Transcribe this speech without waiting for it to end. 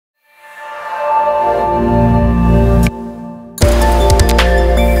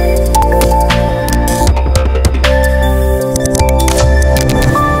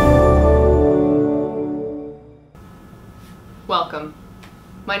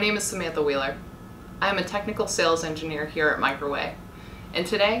name is Samantha Wheeler. I am a technical sales engineer here at Microway, and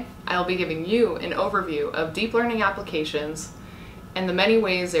today I will be giving you an overview of deep learning applications and the many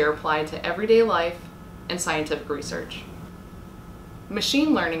ways they are applied to everyday life and scientific research.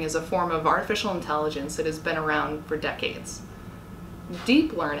 Machine learning is a form of artificial intelligence that has been around for decades.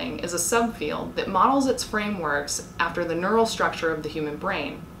 Deep learning is a subfield that models its frameworks after the neural structure of the human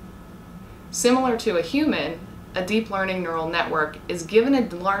brain. Similar to a human, a deep learning neural network is given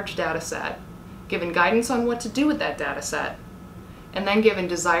a large data set, given guidance on what to do with that data set, and then given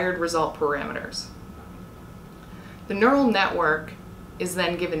desired result parameters. The neural network is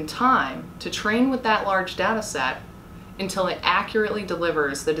then given time to train with that large data set until it accurately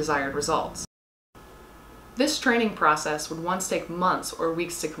delivers the desired results. This training process would once take months or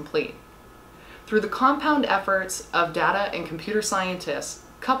weeks to complete. Through the compound efforts of data and computer scientists,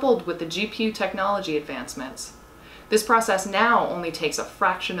 coupled with the GPU technology advancements, this process now only takes a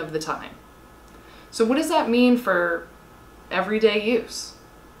fraction of the time. So what does that mean for everyday use?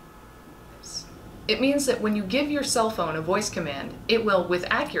 It means that when you give your cell phone a voice command, it will, with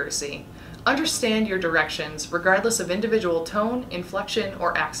accuracy, understand your directions regardless of individual tone, inflection,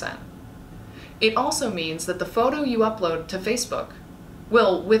 or accent. It also means that the photo you upload to Facebook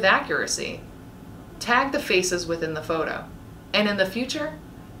will, with accuracy, tag the faces within the photo. And in the future,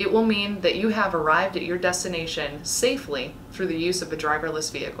 it will mean that you have arrived at your destination safely through the use of a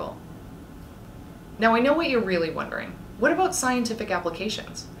driverless vehicle. Now I know what you're really wondering. What about scientific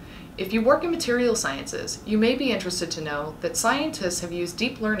applications? If you work in material sciences, you may be interested to know that scientists have used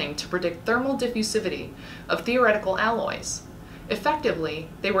deep learning to predict thermal diffusivity of theoretical alloys. Effectively,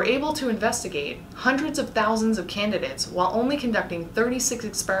 they were able to investigate hundreds of thousands of candidates while only conducting 36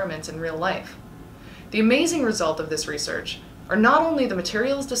 experiments in real life. The amazing result of this research are not only the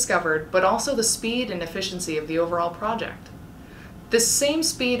materials discovered, but also the speed and efficiency of the overall project. This same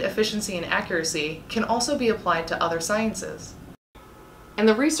speed, efficiency, and accuracy can also be applied to other sciences. And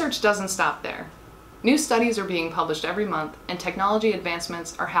the research doesn't stop there. New studies are being published every month, and technology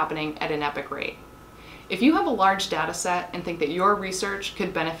advancements are happening at an epic rate. If you have a large data set and think that your research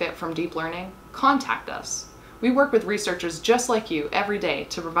could benefit from deep learning, contact us. We work with researchers just like you every day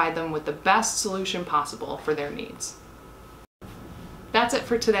to provide them with the best solution possible for their needs. That's it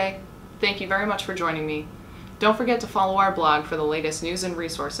for today. Thank you very much for joining me. Don't forget to follow our blog for the latest news and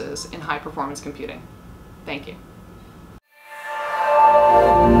resources in high-performance computing. Thank you.